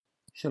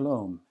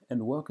Shalom,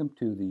 and welcome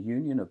to the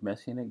Union of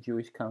Messianic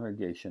Jewish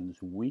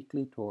Congregations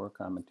weekly Torah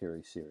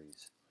commentary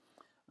series.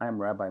 I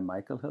am Rabbi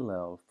Michael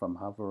Hillel from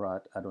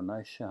Havarat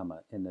Adonai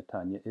Shammah in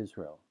Netanya,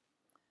 Israel.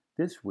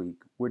 This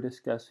week, we're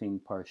discussing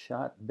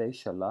Parshat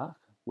Beshalach,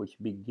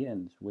 which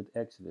begins with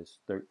Exodus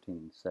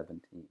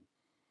 13:17.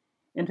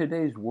 In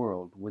today's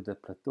world, with the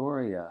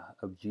plethora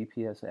of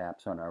GPS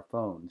apps on our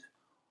phones,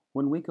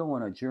 when we go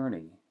on a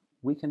journey,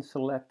 we can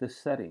select the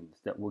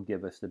settings that will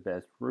give us the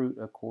best route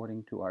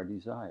according to our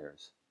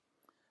desires.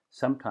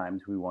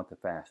 Sometimes we want the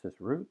fastest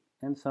route,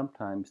 and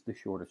sometimes the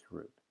shortest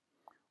route.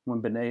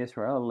 When Bnei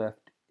Israel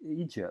left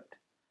Egypt,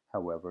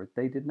 however,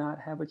 they did not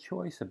have a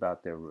choice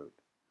about their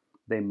route.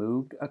 They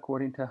moved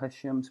according to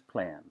Hashem's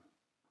plan.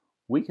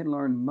 We can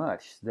learn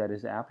much that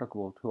is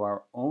applicable to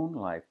our own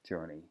life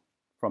journey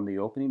from the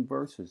opening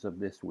verses of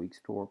this week's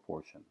Torah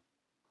portion.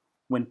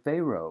 When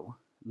Pharaoh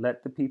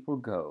let the people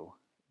go,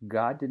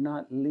 God did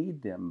not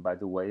lead them by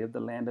the way of the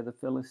land of the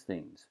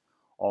Philistines,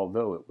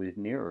 although it was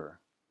nearer.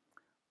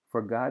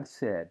 For God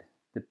said,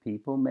 "The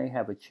people may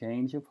have a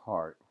change of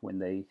heart when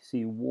they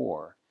see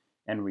war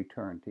and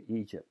return to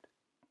Egypt."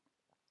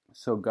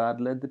 So God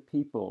led the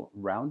people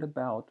round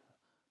about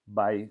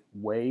by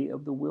way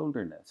of the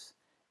wilderness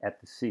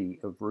at the Sea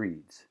of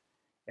Reeds.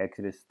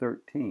 Exodus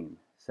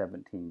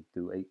 13:17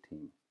 through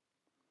 18.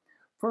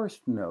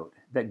 First, note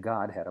that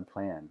God had a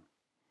plan.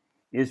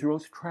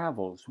 Israel's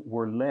travels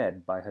were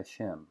led by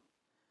Hashem.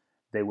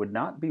 They would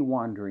not be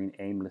wandering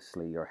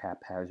aimlessly or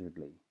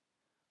haphazardly.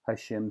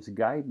 Hashem's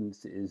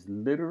guidance is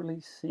literally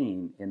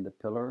seen in the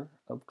pillar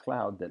of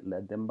cloud that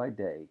led them by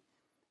day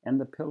and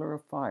the pillar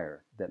of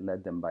fire that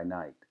led them by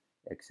night.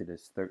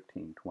 Exodus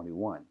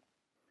 13:21.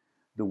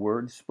 The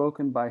words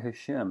spoken by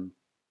Hashem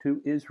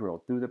to Israel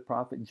through the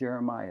prophet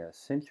Jeremiah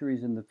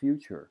centuries in the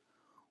future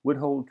would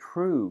hold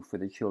true for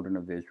the children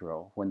of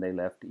Israel when they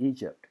left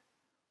Egypt.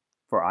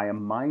 "For I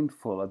am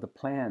mindful of the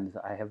plans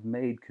I have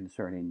made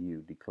concerning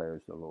you,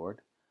 declares the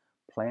Lord,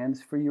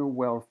 plans for your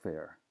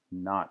welfare,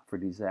 not for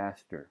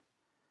disaster,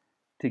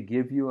 to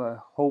give you a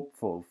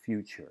hopeful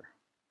future."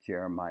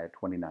 Jeremiah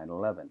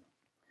 29:11.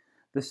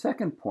 The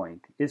second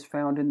point is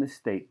found in the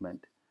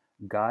statement,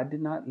 God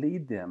did not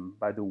lead them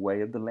by the way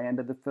of the land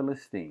of the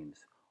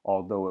Philistines,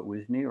 although it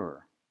was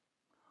nearer.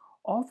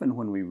 Often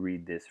when we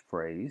read this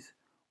phrase,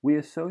 we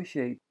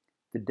associate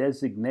the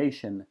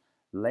designation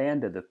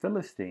land of the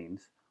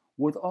Philistines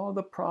with all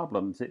the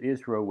problems that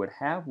Israel would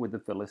have with the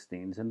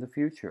Philistines in the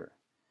future.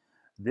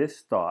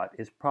 This thought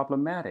is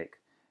problematic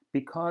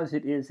because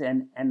it is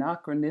an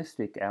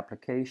anachronistic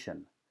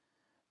application.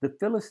 The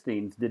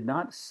Philistines did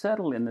not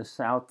settle in the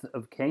south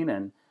of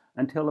Canaan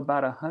until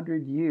about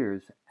 100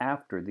 years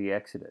after the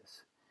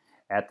Exodus.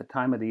 At the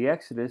time of the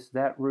Exodus,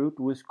 that route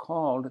was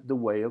called the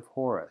Way of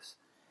Horus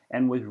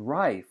and was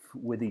rife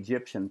with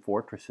Egyptian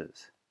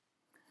fortresses.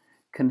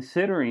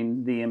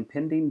 Considering the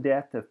impending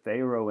death of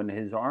Pharaoh and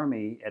his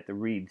army at the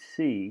Reed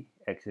Sea,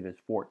 Exodus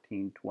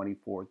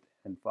 14:24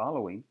 and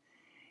following,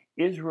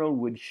 Israel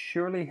would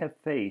surely have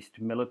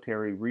faced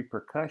military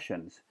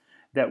repercussions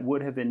that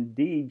would have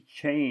indeed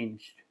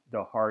changed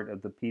the heart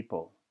of the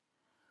people.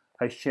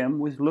 Hashem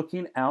was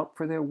looking out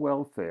for their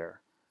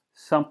welfare,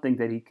 something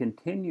that he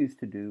continues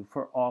to do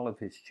for all of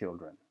his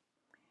children.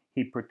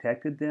 He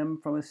protected them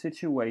from a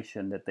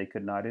situation that they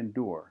could not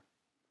endure.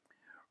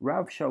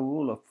 Rav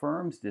Shaul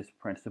affirms this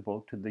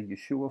principle to the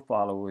Yeshua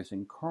followers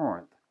in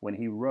Corinth when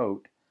he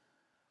wrote,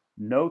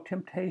 "No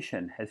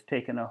temptation has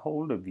taken a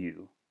hold of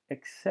you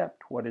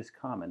except what is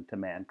common to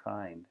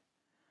mankind.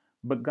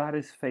 But God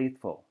is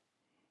faithful.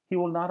 He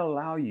will not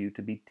allow you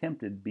to be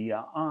tempted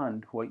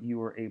beyond what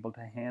you are able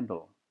to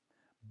handle.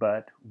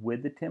 But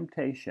with the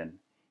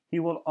temptation, he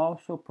will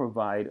also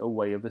provide a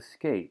way of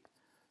escape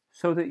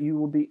so that you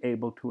will be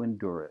able to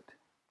endure it."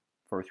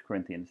 1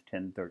 Corinthians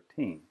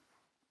 10:13.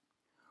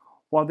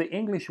 While the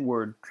English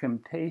word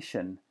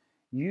temptation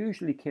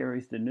usually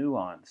carries the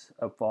nuance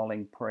of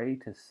falling prey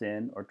to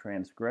sin or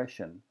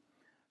transgression,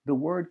 the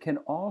word can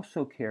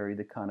also carry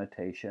the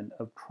connotation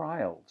of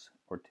trials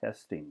or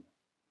testing.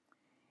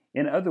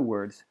 In other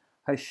words,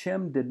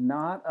 Hashem did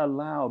not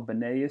allow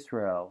Bnei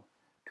Israel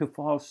to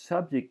fall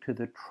subject to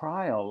the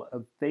trial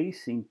of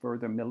facing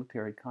further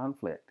military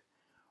conflict.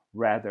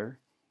 Rather,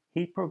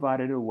 he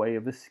provided a way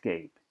of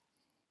escape.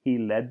 He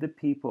led the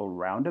people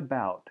round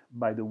about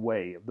by the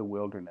way of the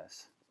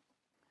wilderness.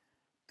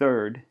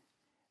 Third,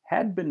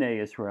 had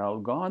Bnei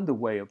Israel gone the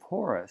way of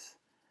Horus,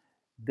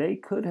 they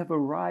could have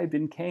arrived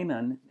in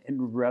Canaan in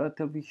a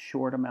relatively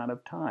short amount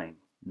of time,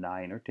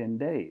 9 or 10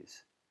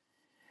 days.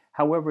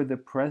 However, the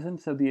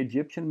presence of the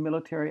Egyptian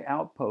military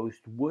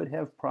outpost would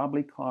have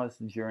probably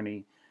caused the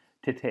journey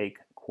to take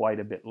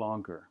quite a bit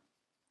longer.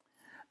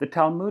 The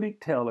Talmudic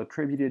tale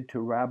attributed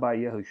to Rabbi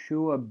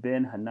Yehoshua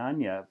ben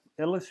Hananiah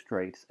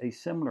illustrates a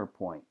similar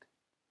point.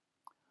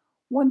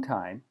 "One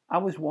time, I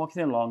was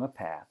walking along a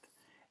path,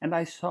 and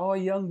I saw a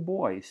young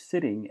boy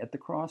sitting at the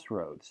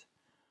crossroads.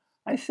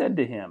 I said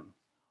to him,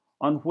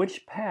 'On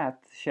which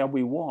path shall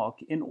we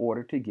walk in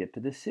order to get to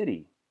the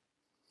city?'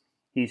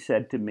 He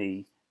said to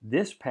me,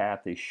 'This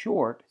path is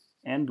short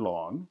and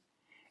long,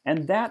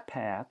 and that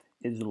path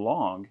is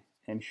long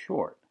and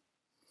short.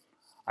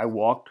 I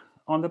walked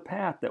on the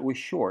path that was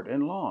short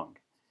and long.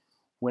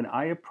 When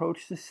I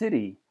approached the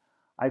city,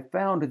 I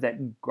found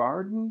that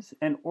gardens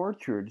and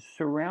orchards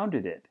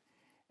surrounded it,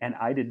 and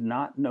I did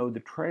not know the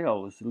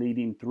trails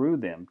leading through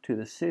them to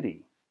the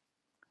city.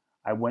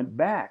 I went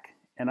back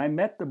and I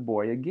met the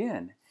boy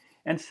again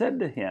and said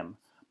to him,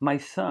 "My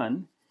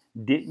son,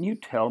 didn't you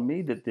tell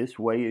me that this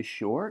way is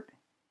short?"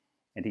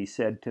 And he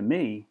said to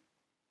me,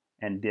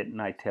 "And didn't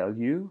I tell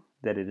you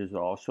that it is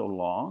also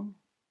long?"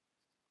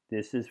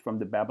 This is from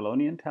the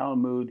Babylonian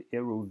Talmud,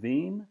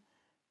 Eruvin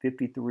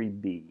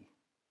 53b.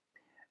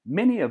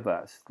 Many of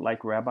us,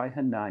 like Rabbi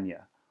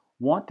Hanania,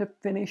 want to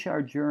finish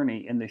our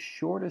journey in the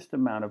shortest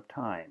amount of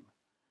time.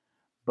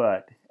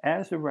 But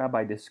as the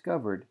rabbi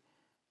discovered,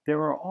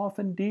 there are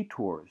often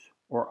detours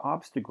or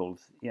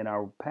obstacles in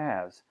our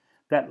paths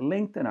that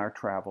lengthen our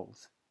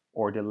travels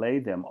or delay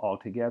them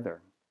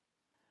altogether.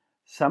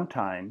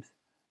 Sometimes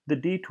the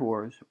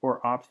detours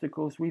or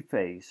obstacles we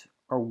face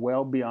are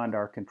well beyond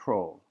our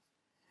control.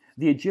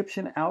 The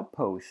Egyptian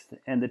outposts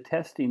and the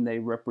testing they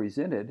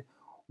represented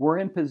were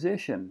in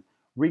position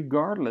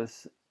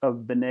regardless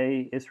of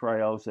Bnei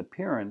Israel's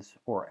appearance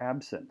or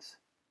absence.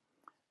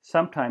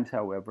 Sometimes,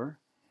 however,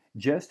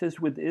 just as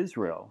with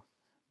Israel,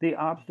 the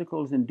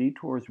obstacles and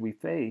detours we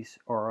face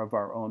are of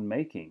our own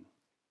making.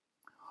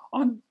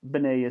 On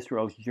Bnei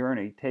Israel's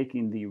journey,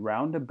 taking the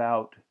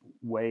roundabout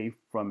way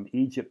from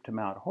Egypt to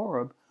Mount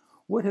Horeb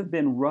would have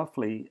been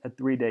roughly a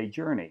 3-day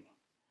journey.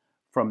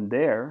 From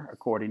there,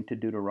 according to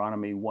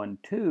Deuteronomy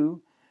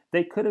 1:2,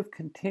 they could have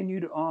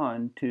continued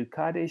on to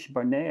Kadesh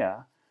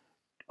Barnea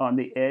on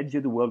the edge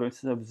of the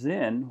wilderness of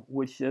Zin,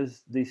 which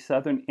is the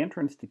southern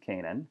entrance to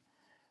Canaan,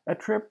 a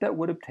trip that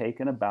would have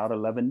taken about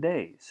 11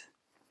 days.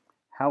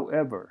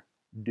 However,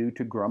 due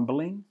to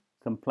grumbling,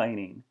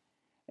 complaining,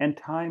 and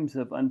times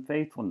of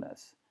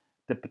unfaithfulness,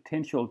 the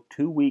potential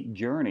 2-week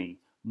journey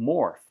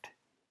morphed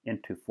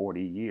into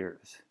 40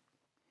 years.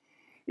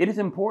 It is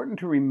important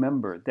to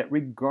remember that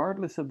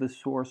regardless of the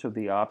source of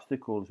the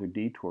obstacles or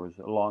detours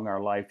along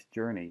our life's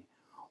journey,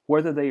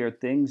 whether they are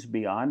things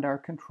beyond our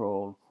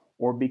control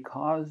or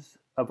because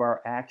of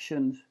our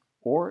actions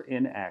or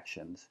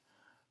inactions,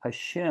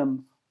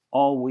 Hashem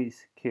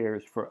always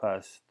cares for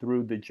us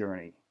through the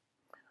journey.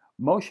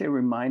 Moshe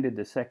reminded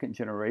the second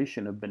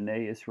generation of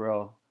Bnei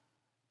Israel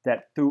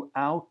that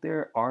throughout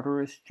their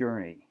arduous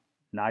journey,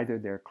 neither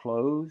their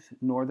clothes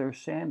nor their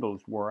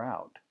sandals wore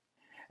out.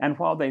 And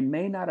while they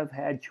may not have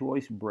had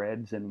choice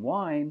breads and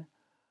wine,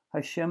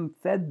 Hashem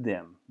fed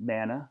them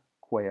manna,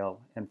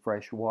 quail, and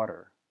fresh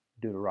water.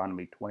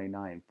 Deuteronomy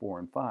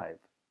 29:4-5.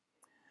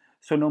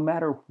 So no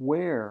matter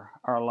where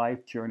our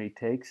life journey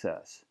takes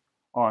us,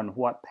 on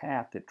what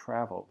path it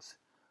travels,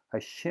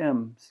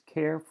 Hashem's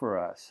care for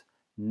us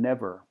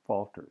never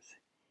falters.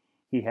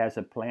 He has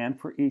a plan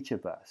for each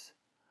of us,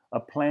 a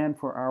plan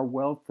for our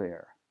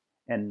welfare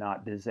and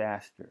not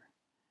disaster,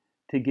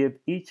 to give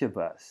each of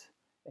us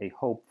a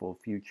hopeful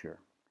future.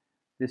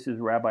 This is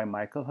Rabbi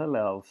Michael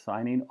Hillel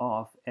signing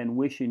off and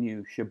wishing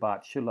you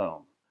Shabbat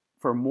Shalom.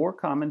 For more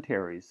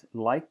commentaries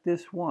like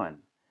this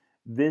one,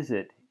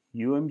 visit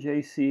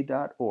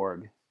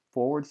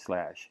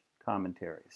umjc.org/commentaries.